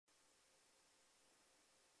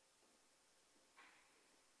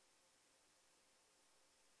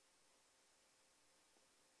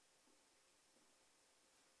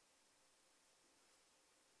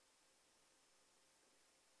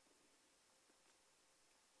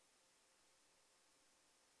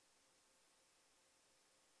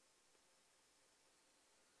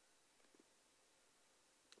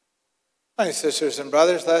My sisters and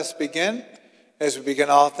brothers, let us begin. As we begin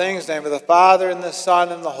all things, in the name of the Father, and the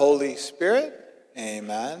Son, and the Holy Spirit.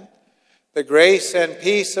 Amen. The grace and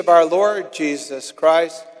peace of our Lord Jesus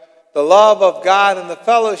Christ, the love of God, and the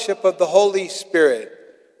fellowship of the Holy Spirit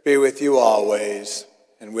be with you always,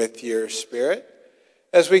 and with your spirit.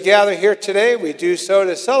 As we gather here today, we do so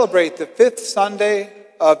to celebrate the 5th Sunday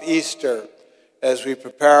of Easter. As we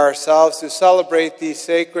prepare ourselves to celebrate these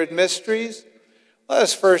sacred mysteries, let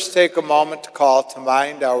us first take a moment to call to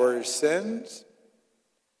mind our sins.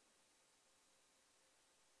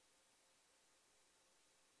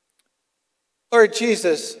 Lord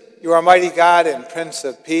Jesus, you are mighty God and Prince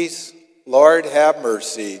of Peace. Lord, have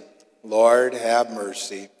mercy. Lord, have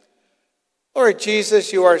mercy. Lord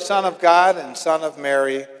Jesus, you are Son of God and Son of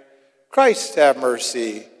Mary. Christ, have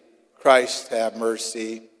mercy. Christ, have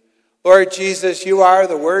mercy. Lord Jesus, you are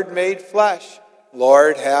the Word made flesh.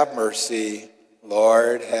 Lord, have mercy.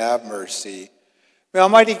 Lord, have mercy. May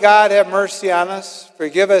Almighty God have mercy on us,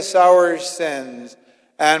 forgive us our sins,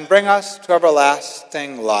 and bring us to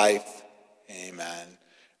everlasting life. Amen.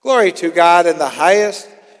 Glory to God in the highest,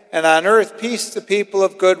 and on earth peace to people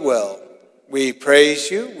of good will. We praise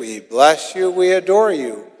you, we bless you, we adore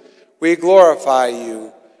you, we glorify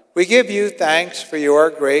you. We give you thanks for your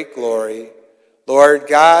great glory. Lord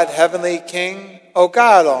God, heavenly King, O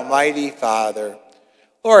God, almighty Father,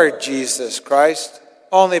 Lord Jesus Christ,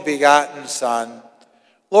 only begotten Son,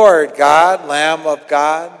 Lord God, Lamb of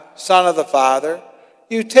God, Son of the Father,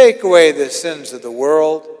 you take away the sins of the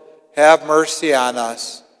world, have mercy on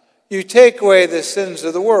us. You take away the sins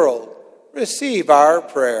of the world, receive our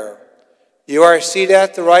prayer. You are seated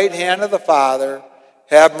at the right hand of the Father,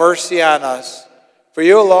 have mercy on us. For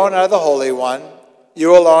you alone are the Holy One,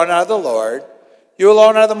 you alone are the Lord, you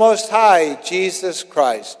alone are the Most High, Jesus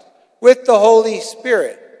Christ, with the Holy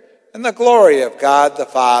Spirit, and the glory of God the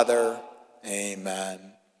Father. Amen.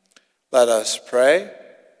 Let us pray.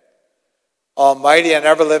 Almighty and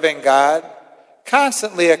ever-living God,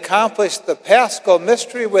 constantly accomplish the Paschal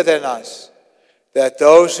mystery within us, that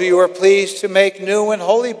those who you are pleased to make new in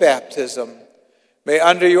holy baptism may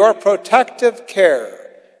under your protective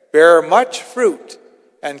care bear much fruit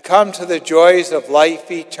and come to the joys of life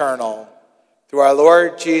eternal. Through our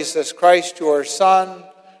Lord Jesus Christ, your Son,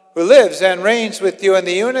 who lives and reigns with you in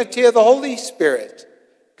the unity of the Holy Spirit,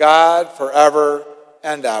 God forever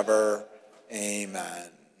and ever. Amen.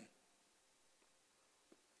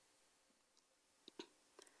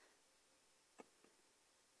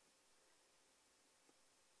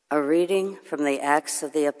 A reading from the Acts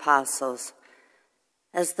of the Apostles.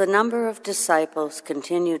 As the number of disciples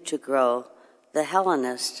continued to grow, the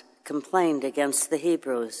Hellenists complained against the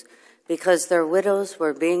Hebrews because their widows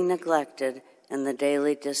were being neglected in the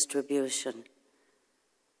daily distribution.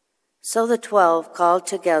 So the 12 called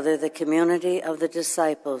together the community of the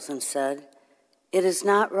disciples and said, "It is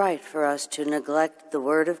not right for us to neglect the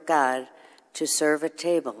word of God to serve at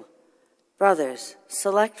table. Brothers,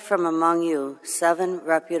 select from among you 7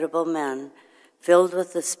 reputable men filled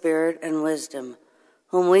with the Spirit and wisdom,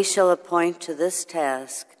 whom we shall appoint to this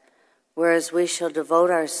task, whereas we shall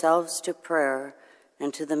devote ourselves to prayer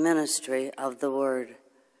and to the ministry of the word."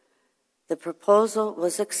 The proposal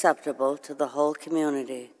was acceptable to the whole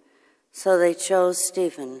community, so they chose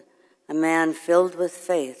Stephen, a man filled with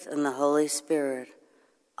faith in the Holy Spirit,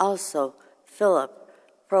 also Philip,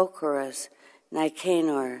 Prochorus,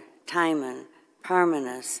 Nicanor, Timon,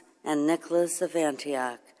 Parmenas, and Nicholas of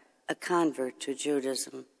Antioch, a convert to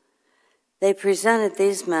Judaism. They presented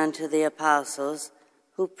these men to the apostles,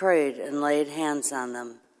 who prayed and laid hands on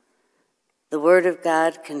them. The word of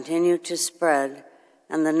God continued to spread,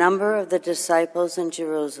 and the number of the disciples in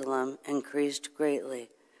Jerusalem increased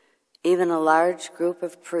greatly. Even a large group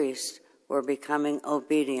of priests were becoming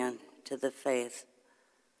obedient to the faith.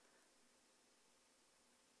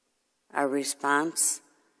 Our response: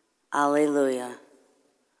 Alleluia,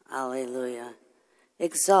 Alleluia.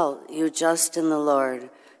 Exult, you just in the Lord.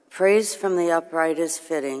 Praise from the upright is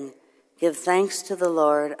fitting. Give thanks to the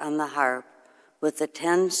Lord on the harp. With the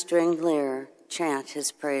 10-stringed lyre, chant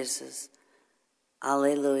his praises.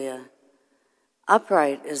 Alleluia.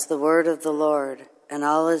 Upright is the word of the Lord, and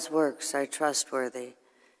all his works are trustworthy.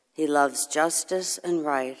 He loves justice and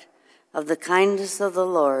right. Of the kindness of the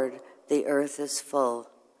Lord, the earth is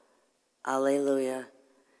full. Alleluia.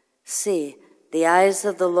 See, the eyes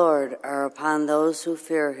of the Lord are upon those who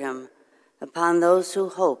fear him, upon those who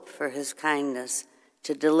hope for his kindness,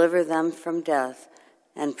 to deliver them from death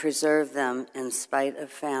and preserve them in spite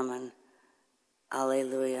of famine.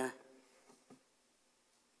 Alleluia.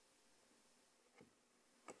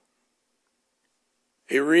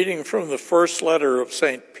 A reading from the first letter of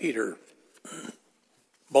St. Peter.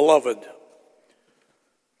 Beloved,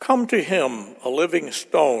 come to him, a living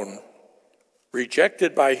stone,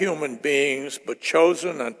 rejected by human beings, but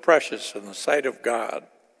chosen and precious in the sight of God.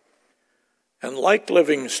 And like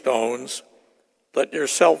living stones, let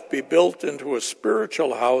yourself be built into a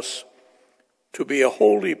spiritual house to be a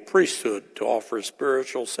holy priesthood to offer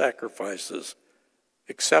spiritual sacrifices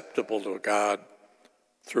acceptable to God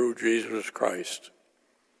through Jesus Christ.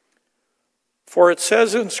 For it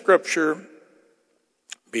says in Scripture,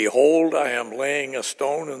 "Behold, I am laying a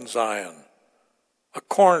stone in Zion, a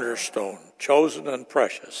cornerstone, chosen and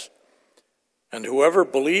precious, and whoever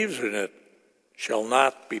believes in it shall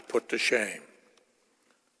not be put to shame."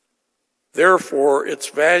 Therefore, its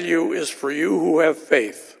value is for you who have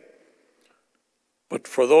faith. But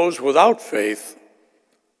for those without faith,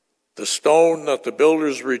 the stone that the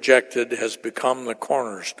builders rejected has become the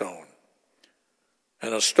cornerstone,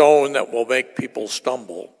 and a stone that will make people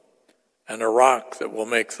stumble, and a rock that will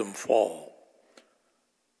make them fall.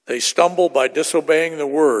 They stumble by disobeying the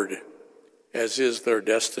word, as is their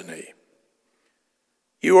destiny.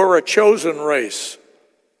 You are a chosen race,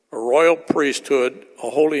 a royal priesthood, a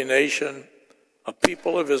holy nation, a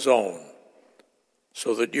people of his own,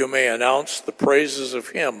 so that you may announce the praises of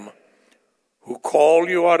him who called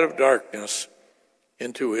you out of darkness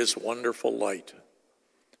into his wonderful light.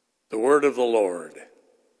 The word of the Lord.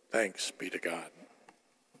 Thanks be to God.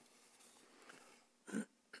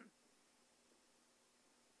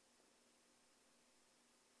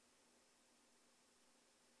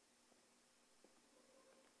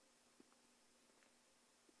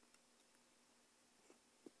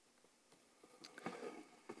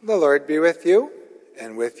 The Lord be with you,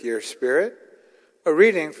 and with your spirit. A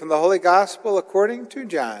reading from the Holy Gospel according to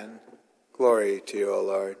John. Glory to you, O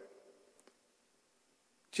Lord.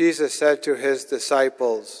 Jesus said to his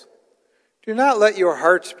disciples, "Do not let your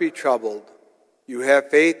hearts be troubled. You have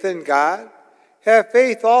faith in God, have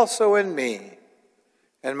faith also in me.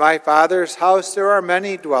 In my Father's house there are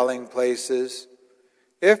many dwelling places.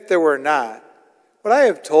 If there were not, would I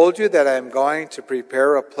have told you that I am going to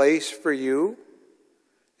prepare a place for you?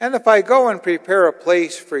 And if I go and prepare a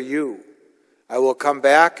place for you, I will come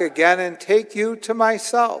back again and take you to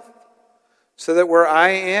myself, so that where I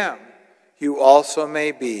am, you also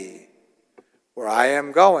may be. Where I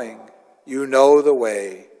am going, you know the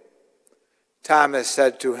way." Thomas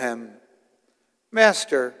said to him,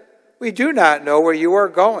 "Master, we do not know where you are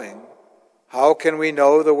going. How can we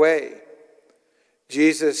know the way?"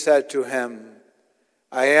 Jesus said to him,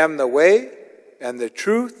 "I am the way and the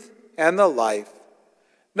truth and the life.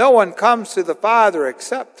 No one comes to the Father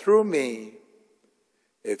except through me.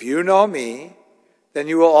 If you know me, then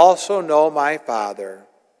you will also know my Father.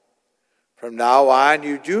 From now on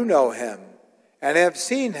you do know him and have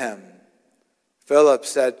seen him." Philip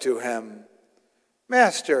said to him,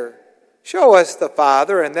 "Master, show us the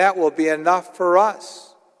Father, and that will be enough for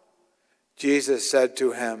us." Jesus said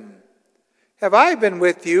to him, "Have I been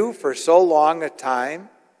with you for so long a time,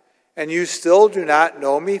 and you still do not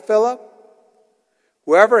know me, Philip?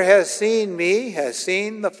 Whoever has seen me has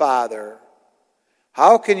seen the Father.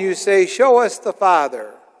 How can you say, 'Show us the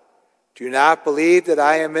Father'? Do you not believe that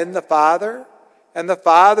I am in the Father, and the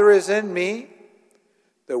Father is in me?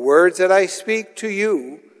 The words that I speak to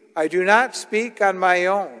you, I do not speak on my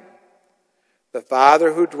own. The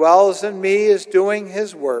Father who dwells in me is doing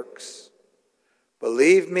his works.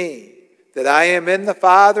 Believe me that I am in the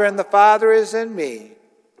Father, and the Father is in me,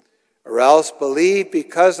 or else believe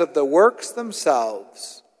because of the works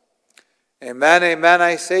themselves. Amen, amen,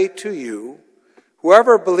 I say to you,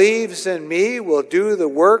 whoever believes in me will do the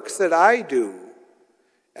works that I do,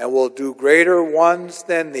 and will do greater ones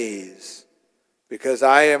than these, because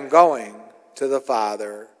I am going to the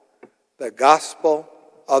Father." The Gospel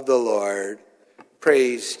of the Lord.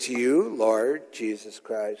 Praise to you, Lord Jesus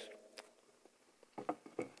Christ.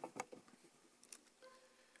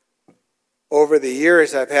 Over the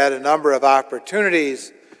years, I've had a number of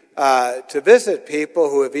opportunities to visit people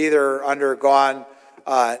who have either undergone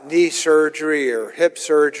knee surgery or hip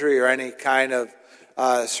surgery or any kind of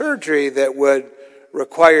surgery that would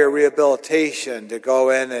require rehabilitation, to go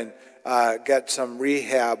in and get some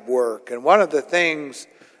rehab work. And one of the things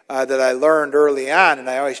that I learned early on, and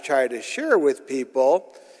I always try to share with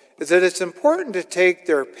people, is that it's important to take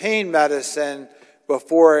their pain medicine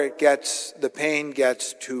before the pain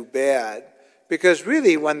gets too bad. Because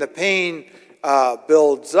really, when the pain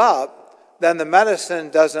builds up, then the medicine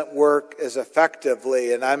doesn't work as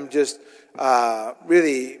effectively. And I'm just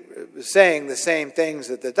really saying the same things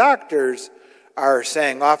that the doctors are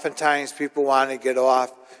saying. Oftentimes, people want to get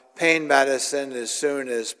off pain medicine as soon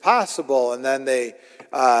as possible, and then they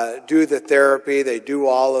do the therapy, they do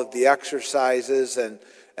all of the exercises, and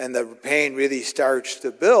the pain really starts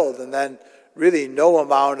to build, and then really no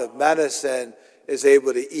amount of medicine is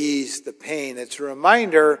able to ease the pain. It's a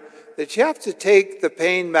reminder that you have to take the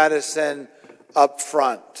pain medicine up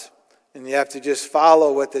front, and you have to just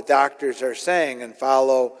follow what the doctors are saying and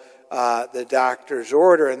follow the doctor's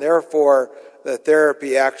order, and therefore the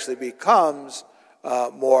therapy actually becomes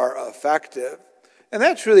more effective. And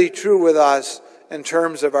that's really true with us in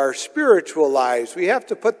terms of our spiritual lives. We have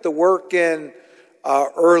to put the work in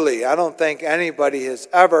early. I don't think anybody has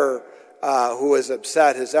ever, who is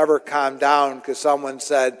upset, has ever calmed down because someone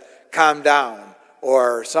said, calm down,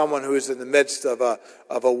 or someone who's in the midst of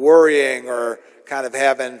a worrying or kind of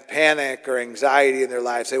having panic or anxiety in their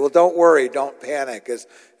lives say, well, don't worry, don't panic,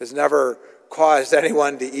 has never caused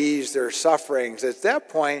anyone to ease their sufferings. At that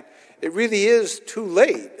point, it really is too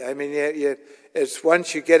late. I mean, it's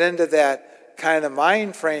once you get into that kind of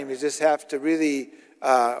mind frame, you just have to really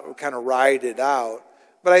kind of ride it out.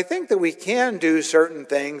 But I think that we can do certain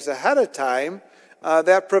things ahead of time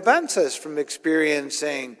that prevents us from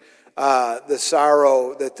experiencing the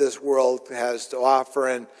sorrow that this world has to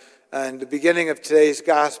offer. And the beginning of today's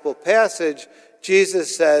gospel passage,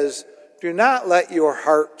 Jesus says, do not let your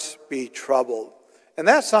hearts be troubled. And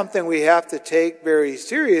that's something we have to take very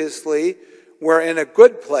seriously. We're in a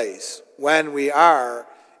good place when we are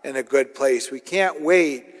in a good place. We can't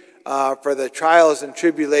wait for the trials and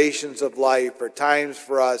tribulations of life or times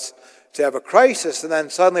for us to have a crisis and then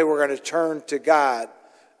suddenly we're going to turn to God.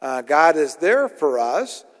 God is there for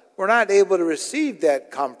us. We're not able to receive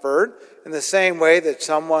that comfort in the same way that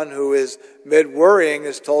someone who is mid-worrying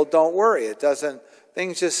is told, don't worry.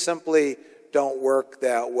 Things just simply don't work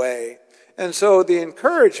that way. And so the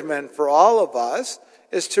encouragement for all of us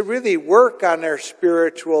is to really work on our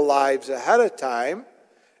spiritual lives ahead of time.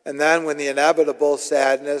 And then when the inevitable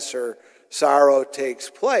sadness or sorrow takes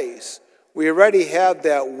place, we already have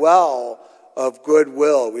that well of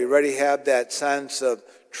goodwill. We already have that sense of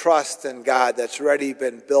trust in God that's already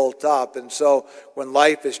been built up. And so when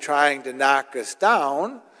life is trying to knock us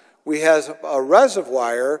down, we have a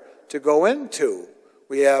reservoir to go into.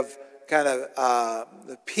 We have kind of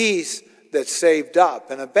the peace that's saved up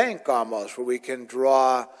in a bank almost, where we can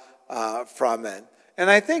draw from it. And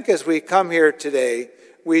I think as we come here today,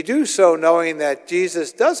 we do so knowing that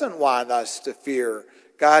Jesus doesn't want us to fear.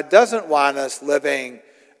 God doesn't want us living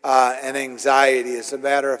in anxiety. As a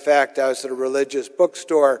matter of fact, I was at a religious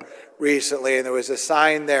bookstore recently, and there was a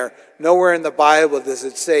sign there. Nowhere in the Bible does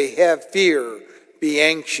it say, have fear, be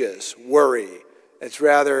anxious, worry. It's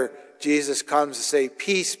rather, Jesus comes to say,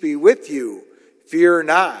 peace be with you, fear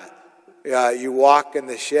not. You walk in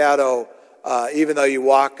the shadow, even though you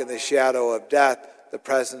walk in the shadow of death, the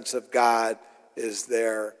presence of God is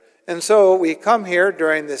there. And so we come here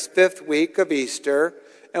during this 5th week of Easter,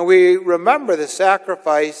 and we remember the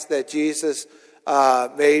sacrifice that Jesus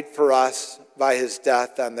made for us by his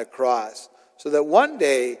death on the cross, so that one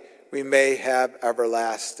day we may have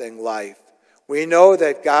everlasting life. We know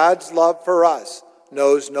that God's love for us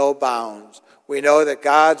knows no bounds. We know that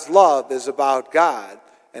God's love is about God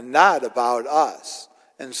and not about us.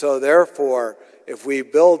 And so therefore, if we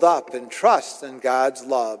build up and trust in God's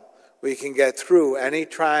love, we can get through any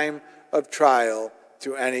time of trial,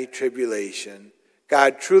 through any tribulation.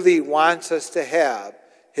 God truly wants us to have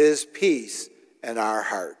his peace in our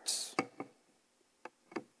hearts.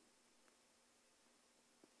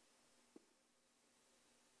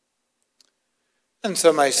 And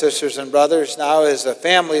so, my sisters and brothers, now as a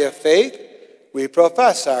family of faith, we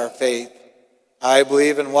profess our faith. I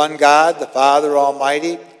believe in one God, the Father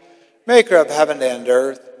Almighty, maker of heaven and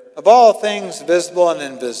earth, of all things visible and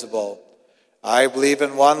invisible. I believe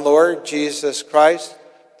in one Lord, Jesus Christ,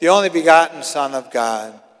 the only begotten Son of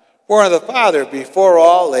God, born of the Father before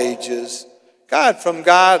all ages, God from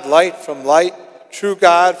God, light from light, true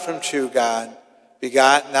God from true God,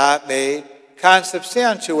 begotten, not made,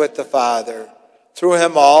 consubstantial with the Father. Through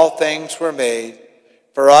him all things were made.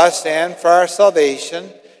 For us and for our salvation,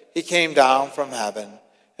 he came down from heaven,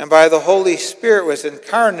 and by the Holy Spirit was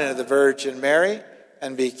incarnate of the Virgin Mary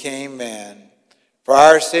and became man. For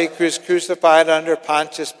our sake he was crucified under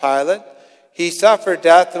Pontius Pilate. He suffered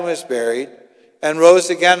death and was buried, and rose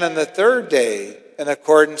again on the 3rd day in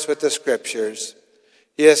accordance with the Scriptures.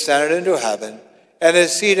 He ascended into heaven and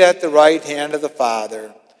is seated at the right hand of the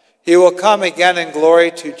Father. He will come again in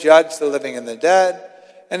glory to judge the living and the dead,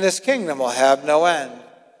 and his kingdom will have no end.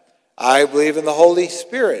 I believe in the Holy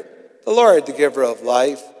Spirit, the Lord, the giver of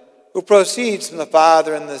life, who proceeds from the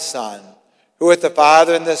Father and the Son, who with the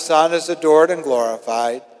Father and the Son is adored and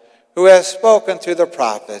glorified, who has spoken through the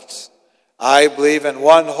prophets. I believe in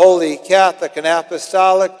one holy Catholic and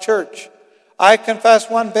Apostolic Church. I confess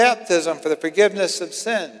one baptism for the forgiveness of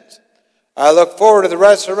sins. I look forward to the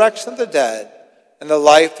resurrection of the dead and the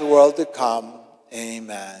life of the world to come.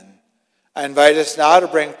 Amen. I invite us now to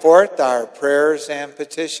bring forth our prayers and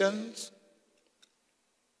petitions.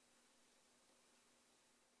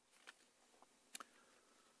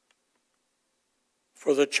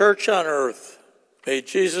 For the church on earth, may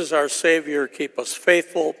Jesus our Savior keep us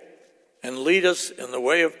faithful and lead us in the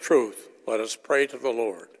way of truth. Let us pray to the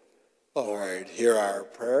Lord. Lord, hear our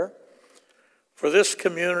prayer. For this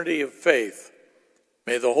community of faith,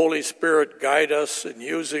 may the Holy Spirit guide us in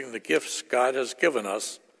using the gifts God has given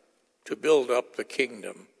us to build up the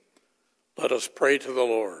kingdom. Let us pray to the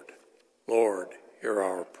Lord. Lord, hear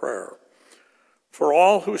our prayer. For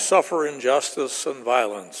all who suffer injustice and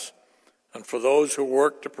violence, and for those who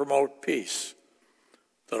work to promote peace,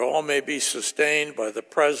 that all may be sustained by the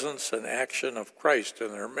presence and action of Christ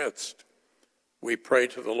in their midst, we pray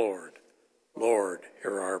to the Lord. Lord,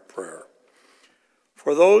 hear our prayer.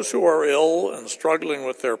 For those who are ill and struggling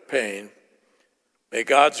with their pain, may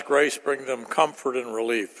God's grace bring them comfort and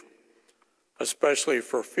relief, especially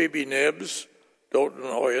for Phoebe Nibbs, Doton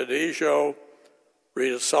Oyedejo,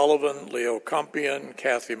 Rita Sullivan, Leo Kumpian,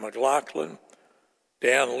 Kathy McLaughlin,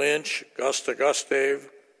 Dan Lynch, Gusta Gustave,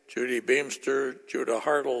 Judy Beamster, Judah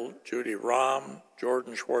Hartle, Judy Rahm,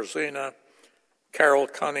 Jordan Schwarzina, Carol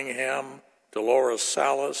Cunningham, Dolores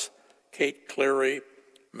Salas, Kate Cleary,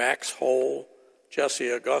 Max Hole, Jesse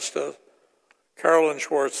Augusta, Carolyn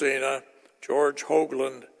Schwarzina, George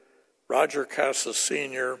Hoagland, Roger Casas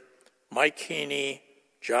Sr., Mike Heaney,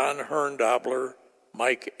 John Herndobler,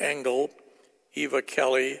 Mike Engel, Eva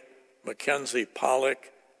Kelly, Mackenzie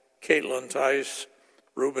Pollock, Caitlin Tice,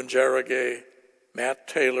 Ruben Jerrigue, Matt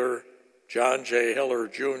Taylor, John J. Hiller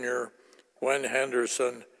Jr., Gwen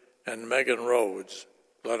Henderson, and Megan Rhodes.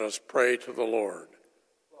 Let us pray to the Lord.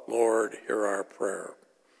 Lord, hear our prayer.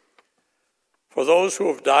 For those who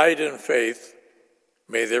have died in faith,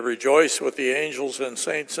 may they rejoice with the angels and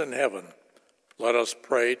saints in heaven. Let us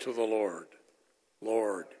pray to the Lord.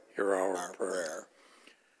 Lord, hear our prayer.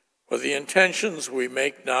 For the intentions we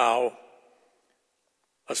make now,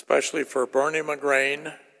 especially for Bernie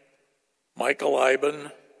McGrain, Michael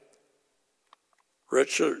Iben,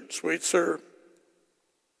 Richard Sweetser,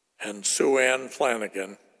 and Sue Ann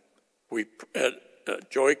Flanagan,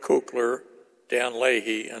 Joy Kukler, Dan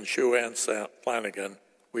Leahy, and Sue Ann Flanagan,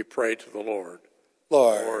 we pray to the Lord.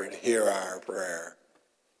 Lord, hear our prayer.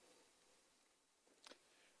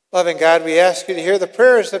 Loving God, we ask you to hear the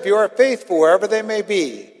prayers of your faithful wherever they may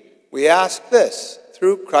be. We ask this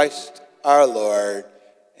through Christ our Lord.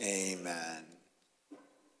 Amen.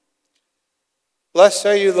 Blessed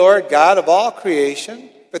are you, Lord, God of all creation,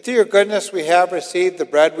 but through your goodness we have received the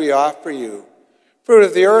bread we offer you. Fruit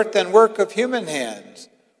of the earth and work of human hands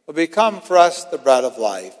will become for us the bread of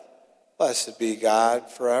life. Blessed be God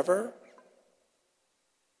forever.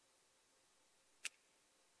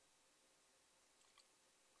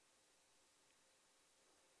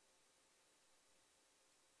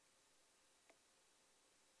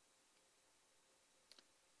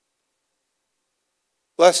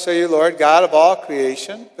 Blessed are you, Lord, God of all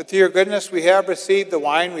creation, but through your goodness we have received the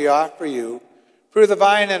wine we offer you. Fruit of the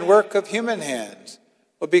vine and work of human hands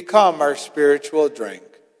will become our spiritual drink.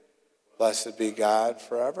 Blessed be God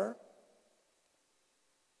forever.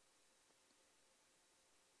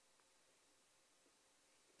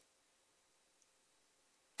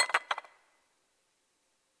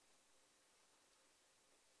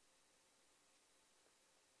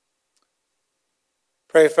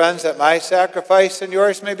 Pray, friends, that my sacrifice and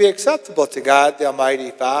yours may be acceptable to God, the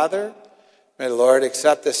Almighty Father. May the Lord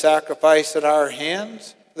accept the sacrifice at our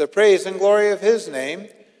hands for the praise and glory of his name,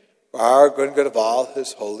 for our good and good of all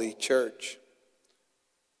his holy church.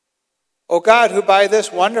 O God, who by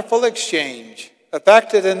this wonderful exchange,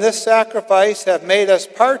 effected in this sacrifice, have made us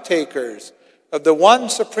partakers of the one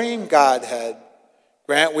supreme Godhead,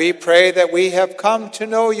 grant, we pray, that we have come to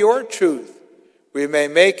know your truth. We may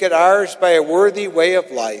make it ours by a worthy way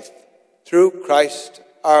of life. Through Christ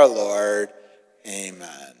our Lord.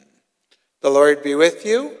 Amen. The Lord be with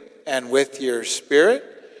you and with your spirit.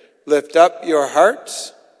 Lift up your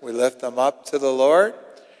hearts. We lift them up to the Lord.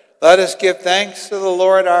 Let us give thanks to the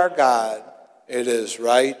Lord our God. It is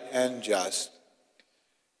right and just.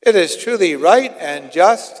 It is truly right and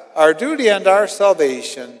just, our duty and our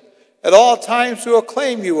salvation, at all times to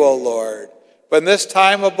acclaim you, O Lord, but in this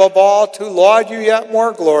time above all to laud you yet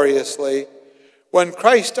more gloriously, when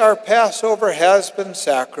Christ our Passover has been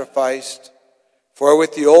sacrificed. For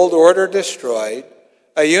with the old order destroyed,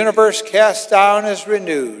 a universe cast down is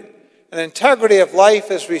renewed, and integrity of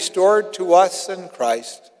life is restored to us in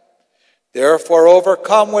Christ. Therefore,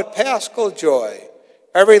 overcome with paschal joy,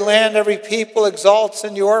 every land, every people exalts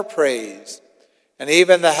in your praise, and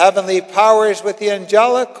even the heavenly powers with the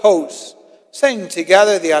angelic hosts sing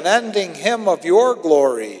together the unending hymn of your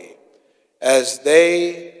glory as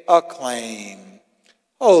they acclaim,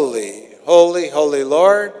 Holy, holy, holy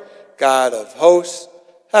Lord, God of hosts,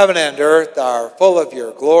 heaven and earth are full of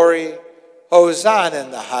your glory. Hosanna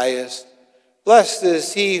in the highest. Blessed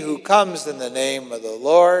is he who comes in the name of the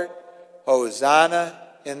Lord. Hosanna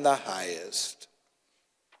in the highest.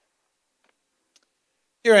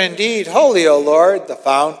 You're indeed holy, O Lord, the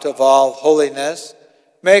fount of all holiness.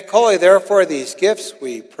 Make holy, therefore, these gifts,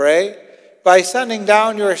 we pray, by sending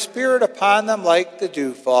down your Spirit upon them like the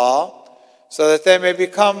dewfall, so that they may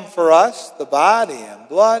become for us the body and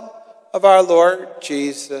blood of our Lord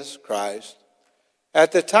Jesus Christ.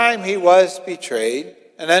 At the time he was betrayed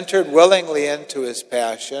and entered willingly into his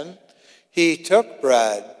passion, he took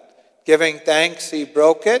bread. Giving thanks, he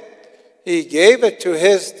broke it. He gave it to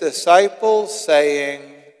his disciples, saying,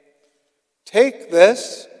 Take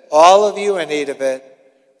this, all of you, and eat of it,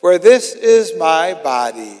 for this is my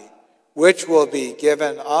body, which will be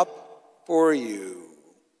given up for you.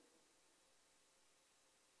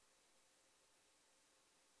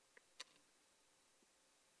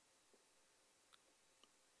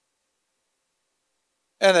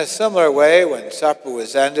 In a similar way, when supper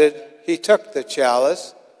was ended, he took the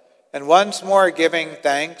chalice, and once more giving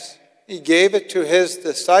thanks, he gave it to his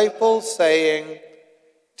disciples, saying,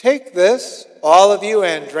 Take this, all of you,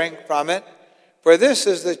 and drink from it, for this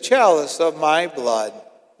is the chalice of my blood,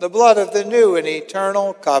 the blood of the new and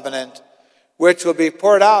eternal covenant, which will be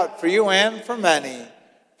poured out for you and for many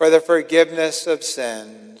for the forgiveness of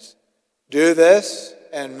sins. Do this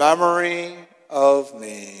in memory of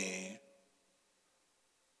me.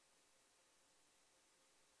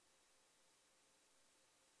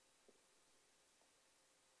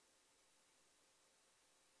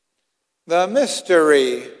 The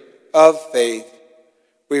mystery of faith.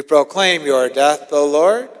 We proclaim your death, O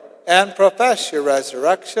Lord, and profess your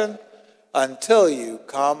resurrection until you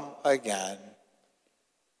come again.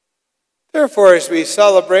 Therefore, as we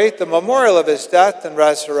celebrate the memorial of his death and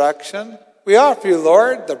resurrection, we offer you,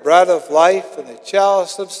 Lord, the bread of life and the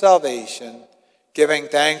chalice of salvation, giving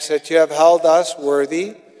thanks that you have held us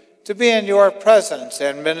worthy to be in your presence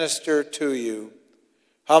and minister to you.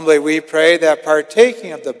 Humbly we pray that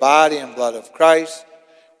partaking of the body and blood of Christ,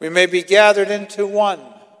 we may be gathered into one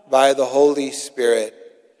by the Holy Spirit.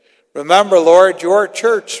 Remember, Lord, your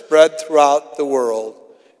church spread throughout the world,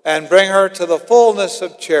 and bring her to the fullness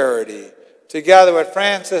of charity, together with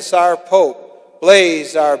Francis our Pope,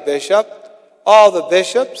 Blaise our Bishop, all the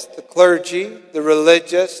bishops, the clergy, the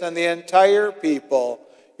religious, and the entire people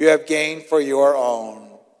you have gained for your own.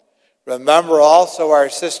 Remember also our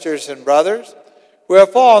sisters and brothers who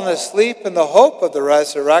have fallen asleep in the hope of the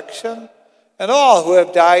resurrection, and all who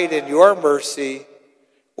have died in your mercy.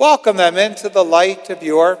 Welcome them into the light of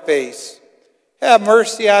your face. Have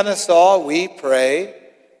mercy on us all, we pray,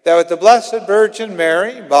 that with the Blessed Virgin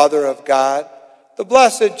Mary, Mother of God, the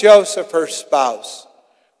blessed Joseph, her spouse,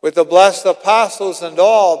 with the blessed apostles and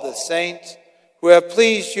all the saints who have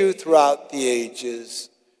pleased you throughout the ages,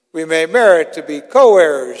 we may merit to be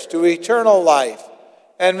co-heirs to eternal life,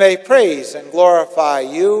 and may praise and glorify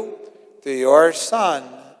you through your Son,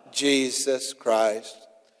 Jesus Christ.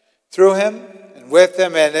 Through him, and with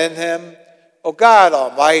him, and in him, O God,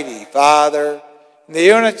 Almighty Father, in the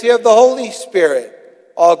unity of the Holy Spirit,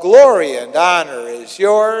 all glory and honor is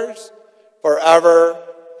yours forever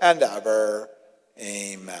and ever.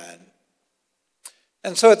 Amen.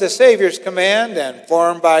 And so at the Savior's command and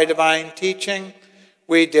formed by divine teaching,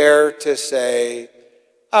 we dare to say,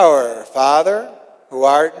 Our Father, who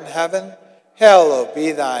art in heaven, hallowed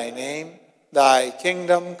be thy name. Thy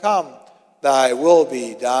kingdom come, thy will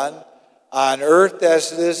be done, on earth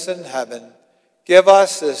as it is in heaven. Give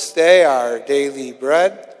us this day our daily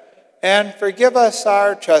bread, and forgive us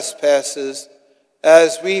our trespasses,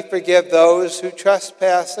 as we forgive those who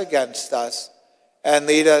trespass against us. And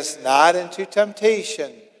lead us not into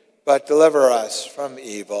temptation, but deliver us from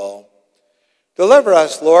evil. Deliver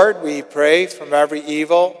us, Lord, we pray, from every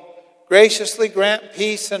evil. Graciously grant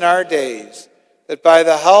peace in our days, that by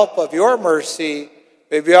the help of your mercy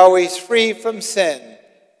may be always free from sin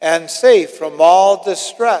and safe from all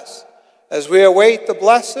distress, as we await the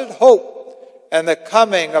blessed hope and the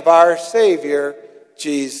coming of our Savior,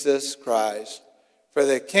 Jesus Christ. For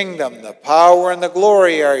the kingdom, the power, and the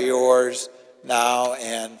glory are yours, now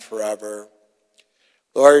and forever.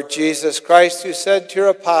 Lord Jesus Christ, who said to your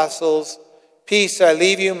apostles, Peace I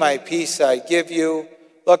leave you, my peace I give you.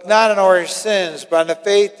 Look not on our sins, but on the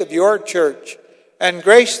faith of your church, and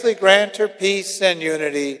graciously grant her peace and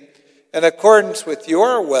unity in accordance with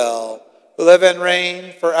your will, who live and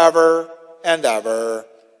reign forever and ever.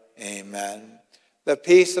 Amen. The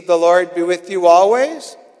peace of the Lord be with you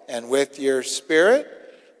always, and with your spirit.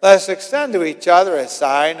 Let us extend to each other a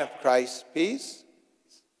sign of Christ's peace.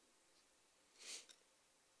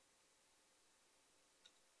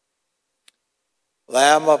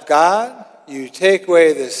 Lamb of God, you take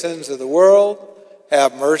away the sins of the world,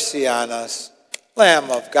 have mercy on us. Lamb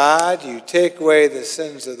of God, you take away the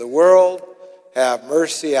sins of the world, have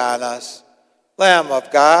mercy on us. Lamb of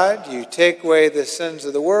God, you take away the sins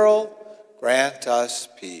of the world, grant us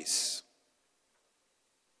peace.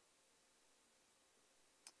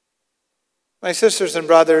 My sisters and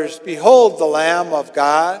brothers, behold the Lamb of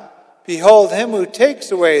God. Behold him who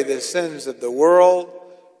takes away the sins of the world.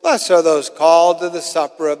 Blessed are those called to the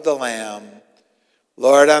supper of the Lamb.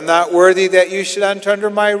 Lord, I'm not worthy that you should enter under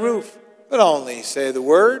my roof, but only say the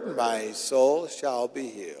word, and my soul shall be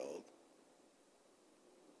healed.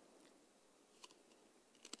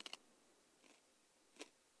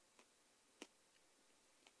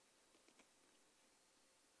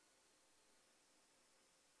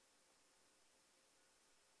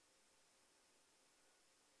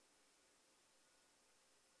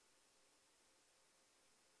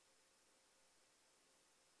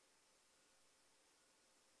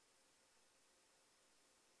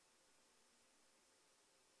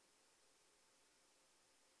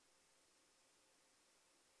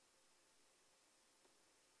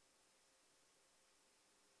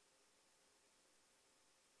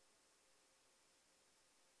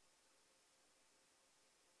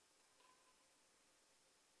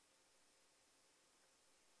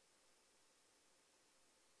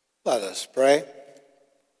 Let us pray.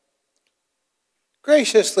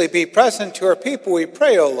 Graciously be present to our people, we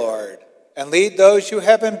pray, O Lord, and lead those you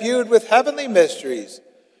have imbued with heavenly mysteries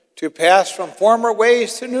to pass from former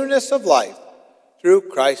ways to newness of life, through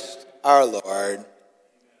Christ our Lord.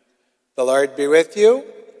 The Lord be with you.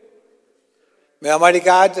 May Almighty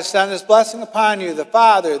God descend his blessing upon you, the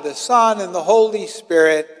Father, the Son, and the Holy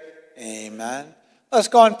Spirit. Amen. Let's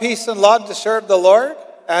go in peace and love to serve the Lord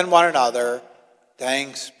and one another.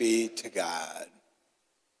 Thanks be to God.